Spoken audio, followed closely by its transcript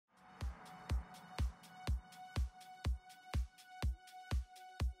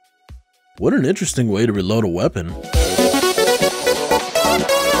What an interesting way to reload a weapon.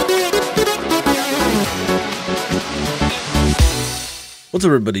 What's up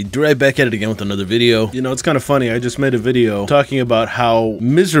everybody, right back at it again with another video. You know, it's kind of funny, I just made a video talking about how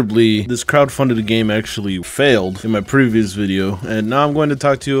miserably this crowdfunded game actually failed in my previous video, and now I'm going to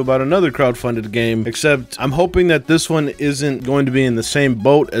talk to you about another crowdfunded game, except I'm hoping that this one isn't going to be in the same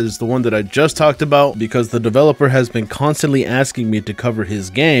boat as the one that I just talked about, because the developer has been constantly asking me to cover his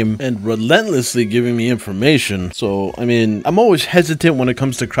game and relentlessly giving me information. So, I mean, I'm always hesitant when it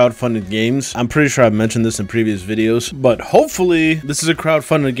comes to crowdfunded games. I'm pretty sure I've mentioned this in previous videos, but hopefully this is a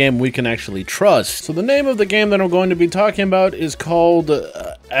crowdfunded game we can actually trust. So the name of the game that I'm going to be talking about is called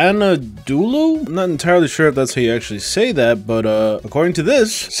Anadulu. I'm not entirely sure if that's how you actually say that, but according to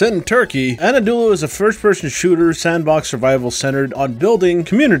this, set in Turkey, Anadulu is a first-person shooter sandbox survival centered on building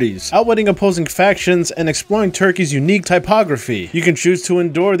communities, outwitting opposing factions, and exploring Turkey's unique typography. You can choose to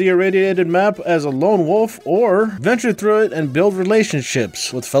endure the irradiated map as a lone wolf, or venture through it and build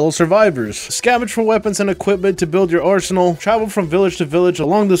relationships with fellow survivors. Scavenge for weapons and equipment to build your arsenal, travel from village to village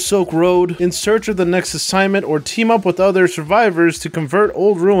along the Silk Road in search of the next assignment, or team up with other survivors to convert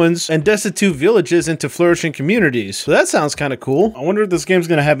old ruins and destitute villages into flourishing communities. So that sounds kind of cool. I wonder if this game's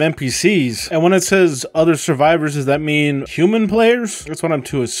gonna have NPCs. And when it says other survivors, does that mean human players? That's what I'm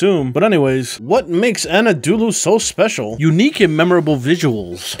to assume. But anyways, what makes Anadulu so special? Unique and memorable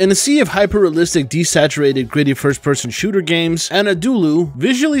visuals. In a sea of hyper-realistic, desaturated, gritty first-person shooter games, Anadulu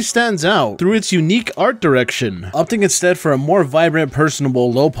visually stands out through its unique art direction, opting instead for a more vibrant,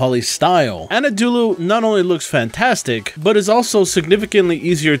 personable, low-poly style. Anadulu not only looks fantastic, but is also significantly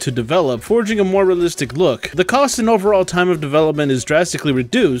easier to develop, forging a more realistic look. The cost and overall time of development is drastically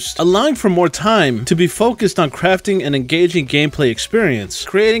reduced, allowing for more time to be focused on crafting an engaging gameplay experience,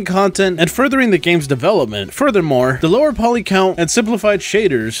 creating content, and furthering the game's development. Furthermore, the lower poly count and simplified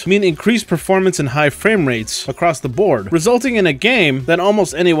shaders mean increased performance and high frame rates across the board, resulting in a game that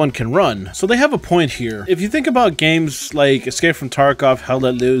almost anyone can run. So they have a point here. If you think about games like Escape from Tarkov, Hell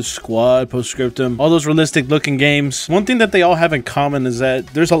Let Loose, Squad, Postscriptum, all those realistic looking games, one thing that they all have in common is that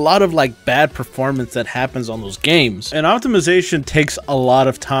there's a lot of like bad performance that happens on those games, and optimization takes a lot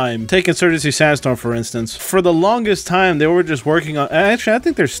of time. Take Insurgency Sandstorm for instance. For the longest time they were just working on, actually I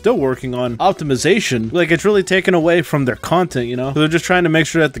think they're still working on optimization. Like, it's really taken away from their content, you know? So they're just trying to make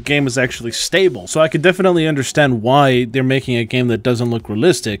sure that the game is actually stable. So I could definitely understand why they're making a game that doesn't look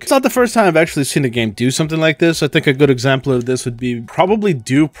realistic. It's not the first time I've actually seen a game do something like this. I think a good example of this would be probably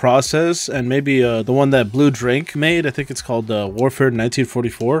Due Process, and maybe the one that Blue Drink made. I think it's called Warfare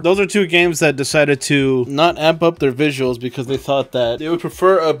 1944. Those are two games that decided to not amp up their visuals because they thought that they would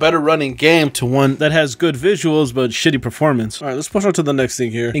prefer a better running game to one that has good visuals but shitty performance. Alright, let's push on to the next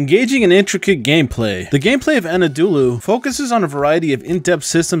thing here. Engaging in intricate gameplay. The gameplay of Anadulu focuses on a variety of in-depth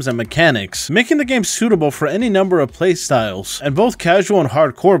systems and mechanics, making the game suitable for any number of play styles, and both casual and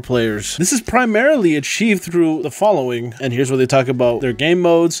hardcore players. This is primarily achieved through the following, and here's where they talk about their game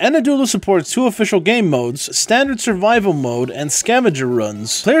modes. Anadulu supports 2 official game modes, Standard Survival Mode and Scavenger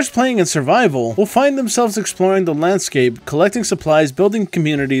Runs. Players playing in Survival will find themselves exploring the landscape, collecting supplies, building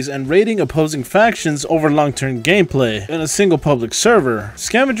communities, and raiding opposing factions over long-term gameplay in a single public server.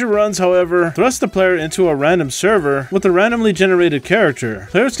 Scavenger Runs, however, thrust the player into a random server with a randomly generated character.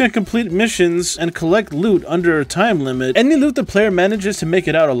 Players can complete missions and collect loot under a time limit. Any loot the player manages to make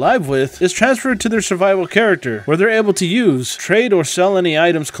it out alive with is transferred to their survival character, where they're able to use, trade, or sell any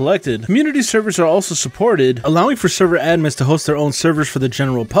items collected. Community servers are also supported, allowing for server admins to host their own servers for the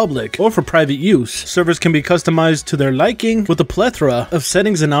general public or for private use. Servers can be customized to their liking with a plethora of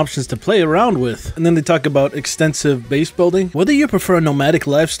settings and options to play around with. And then they talk about extensive base building. Whether you prefer a nomadic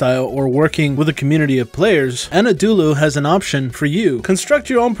lifestyle or working with a community of players, Anadulu has an option for you. Construct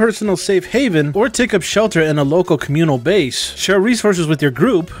your own personal safe haven or take up shelter in a local communal base. Share resources with your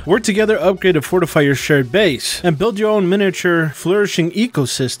group, work together, upgrade and fortify your shared base, and build your own miniature flourishing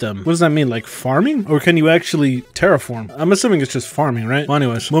ecosystem. What does that mean, like farming? Or can you actually terraform? I'm assuming it's just farming, right? Well,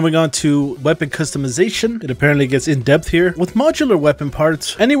 anyways, moving on to weapon customization. It apparently gets in depth here. With modular weapon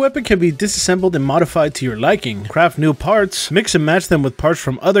parts, any weapon can be disassembled and modified to your liking. Craft new parts, mix and match them with parts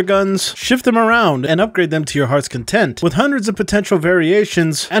from other guns, shift them around, and upgrade them to your heart's content. With hundreds of potential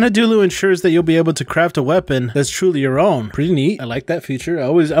variations, Anadulu ensures that you'll be able to craft a weapon that's truly your own. Pretty neat. I like that feature.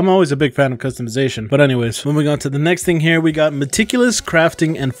 I'm always a big fan of customization. But anyways, moving on to the next thing here, we got meticulous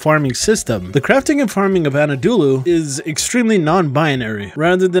crafting and farming system. The crafting and farming of Anadulu is extremely non-binary binary.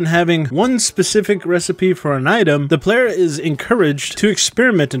 Rather than having one specific recipe for an item, the player is encouraged to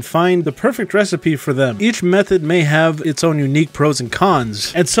experiment and find the perfect recipe for them. Each method may have its own unique pros and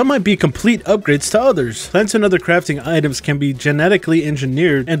cons, and some might be complete upgrades to others. Plants and other crafting items can be genetically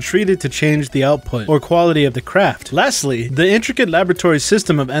engineered and treated to change the output or quality of the craft. Lastly, the intricate laboratory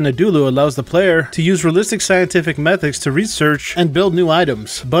system of Anadulu allows the player to use realistic scientific methods to research and build new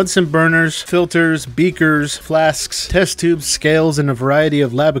items. Bunsen burners, filters, beakers, flasks, test tubes, scales, and a variety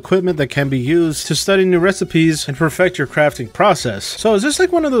of lab equipment that can be used to study new recipes and perfect your crafting process. So is this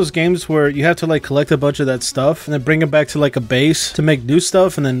like one of those games where you have to like collect a bunch of that stuff and then bring it back to like a base to make new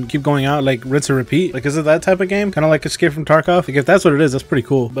stuff and then keep going out like rinse and repeat? Like, is it that type of game? Kind of like Escape from Tarkov? Like, if that's what it is, that's pretty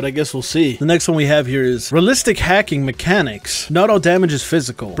cool, but I guess we'll see. The next one we have here is realistic hacking mechanics. Not all damage is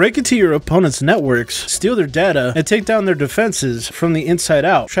physical. Break into your opponent's networks, steal their data, and take down their defenses from the inside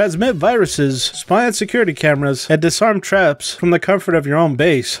out. Transmit viruses, spy on security cameras, and disarm traps from the comfort of your own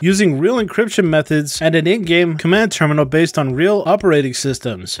base, using real encryption methods and an in-game command terminal based on real operating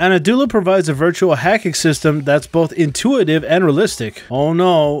systems. Anadulu provides a virtual hacking system that's both intuitive and realistic. Oh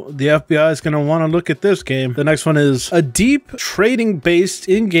no, the FBI is going to want to look at this game. The next one is a deep trading-based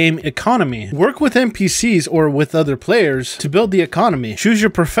in-game economy. Work with NPCs or with other players to build the economy. Choose your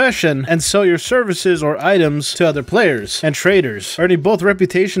profession and sell your services or items to other players and traders, earning both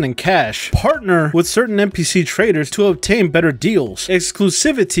reputation and cash. Partner with certain NPC traders to obtain better deals,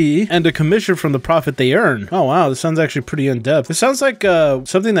 exclusivity, and a commission from the profit they earn. Oh wow, this sounds actually pretty in-depth. It sounds like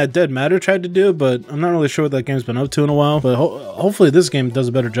something that Dead Matter tried to do, but I'm not really sure what that game's been up to in a while, but hopefully this game does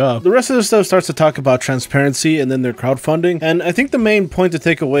a better job. The rest of the stuff starts to talk about transparency and then their crowdfunding, and I think the main point to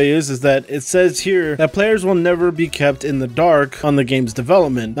take away is that it says here that players will never be kept in the dark on the game's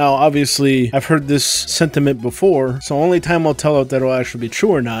development. Now obviously I've heard this sentiment before, so only time will tell if that'll actually be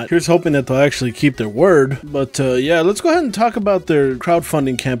true or not. Here's hoping that they'll actually keep their word. But yeah, let's go ahead and talk about their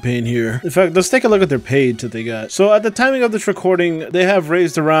crowdfunding campaign here. In fact, let's take a look at their page that they got. So at the timing of this recording, they have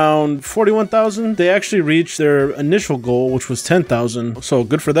raised around 41,000. They actually reached their initial goal, which was 10,000. So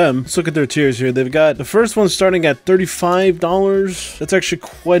good for them. Let's look at their tiers here. They've got the first one starting at $35. That's actually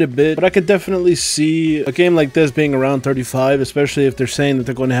quite a bit, but I could definitely see a game like this being around 35, especially if they're saying that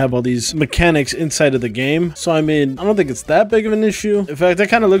they're going to have all these mechanics inside of the game. So I mean, I don't think it's that big of an issue. In fact, that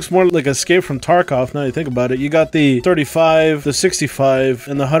kind of looks more like Escape from Tarkov now you think about it. You got the 35, the 65,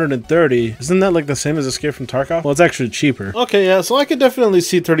 and the 130. Isn't that like the same as Escape from Tarkov? Well, it's actually cheaper. Okay, yeah, so I could definitely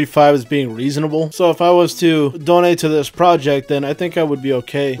see 35 as being reasonable. So if I was to donate to this project, then I think I would be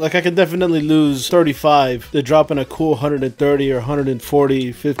okay. Like, I could definitely lose 35 to drop in a cool 130 or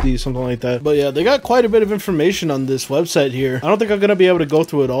 140, 50, something like that. But yeah, they got quite a bit of information on this website here. I don't think I'm gonna be able to go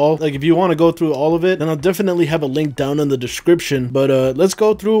through it all. Like, if you want to go through all of it, then I'll definitely have a link down in the description. But let's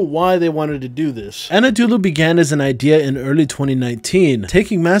go through why they wanted to do this. Anadulu began as an idea in early 2019,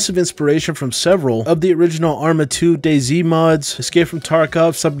 taking massive inspiration from several of the original Arma 2 DayZ mods, Escape from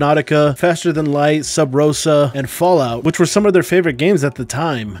Tarkov, Subnautica, Faster Than Light, Sub Rosa, and Fallout, which were some of their favorite games at the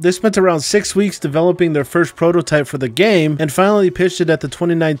time. They spent around 6 weeks developing their first prototype for the game and finally pitched it at the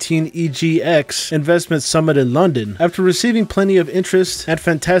 2019 EGX Investment Summit in London. After receiving plenty of interest and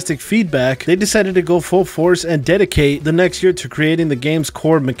fantastic feedback, they decided to go full force and dedicate the next year to creating the game's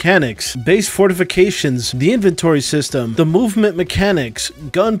core mechanics, base fortifications, the inventory system, the movement mechanics,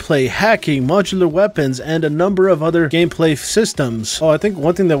 gunplay, hacking, modular weapons, and a number of other gameplay systems. Oh, I think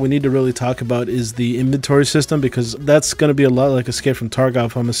one thing that we need to really talk about is the inventory system, because that's going to be a lot like Escape from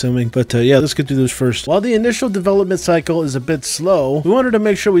Tarkov, I'm assuming. But yeah, let's get through this first. While the initial development cycle is a bit slow, we wanted to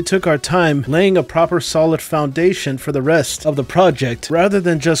make sure we took our time laying a proper solid foundation for the rest of the project, rather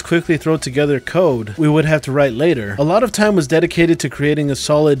than just quickly throw together code we would have to write later. A lot of time was dedicated to creating a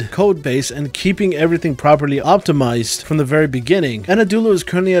solid code base and keeping everything properly optimized from the very beginning. Anadulu is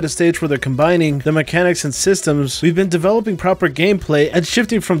currently at a stage where they're combining the mechanics and systems. We've been developing proper gameplay and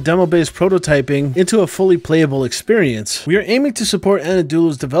shifting from demo-based prototyping into a fully playable experience. We are aiming to support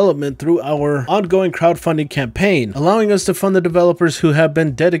Anadulu's development through our ongoing crowdfunding campaign, allowing us to fund the developers who have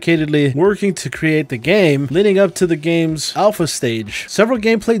been dedicatedly working to create the game leading up to the game's alpha stage. Several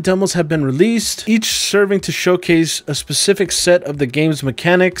gameplay demos have been released, each serving to showcase a specific set of the game's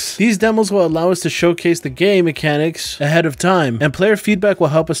mechanics. These demos will allow us to showcase the game mechanics ahead of time, and player feedback will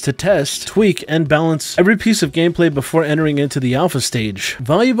help us to test, tweak, and balance every piece of gameplay before entering into the alpha stage.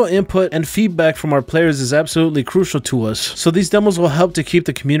 Valuable input and feedback from our players is absolutely crucial to us, so these demos will help to keep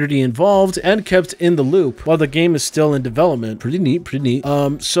the community involved and kept in the loop while the game is still in development. Pretty neat, pretty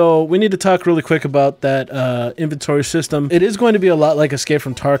neat. So we need to talk really quick about that inventory system. It is going to be a lot like Escape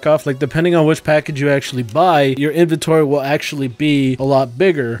from Tarkov. Like, depending on which package you actually buy, your inventory will actually be a lot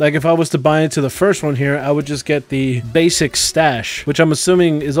bigger. Like, if I was to buy into the first one here, I would just get the basic stash, which I'm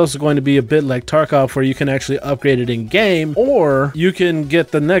assuming is also going to be a bit like Tarkov, where you can actually upgrade it in game, or you can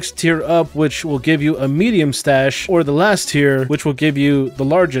get the next tier up, which will give you a medium stash, or the last tier, which will give you the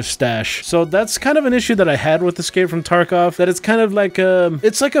largest stash. So that's kind of an issue that I had with Escape from Tarkov, that it's kind of like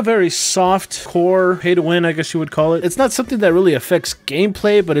it's like a very soft core pay to win, I guess you would call it. It's not something that really affects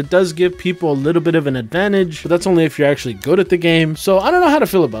gameplay, but it does give people a little bit of an advantage, but that's only if you're actually good at the game. So I don't know how to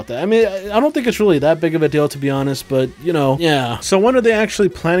feel about that. I mean, I don't think it's really that big of a deal, to be honest, but you know, yeah. So when are they actually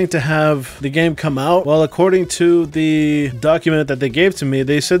planning to have the game come out? Well, according to the document that they gave to me,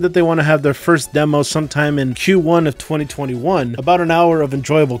 they said that they want to have their first demo sometime in Q1 of 2021. About an hour of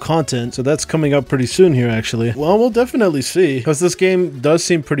enjoyable content, so that's coming up pretty soon here, actually. Well, we'll definitely see, because this game does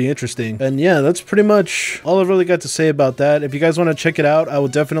seem pretty interesting. And yeah, that's pretty much all I've really got to say about that. If you guys want to check it out, I will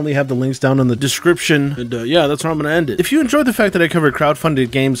definitely have the links down in the description. And yeah, that's where I'm going to end it. If you enjoyed the fact that I covered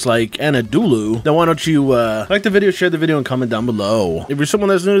crowdfunded games like Anadulu, then why don't you like the video, share the video, and comment down below. If you're someone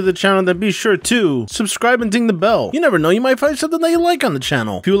that's new to the channel, then be sure to subscribe and ding the bell. You never know, you might find something that you like on the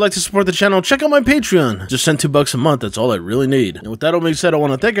channel. If you would like to support the channel, check out my Patreon. Just send $2 a month, that's all I really need. And with that all being said, I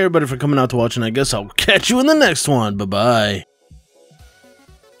want to thank everybody for coming out to watch, and I guess I'll catch you in the next one. Bye-bye.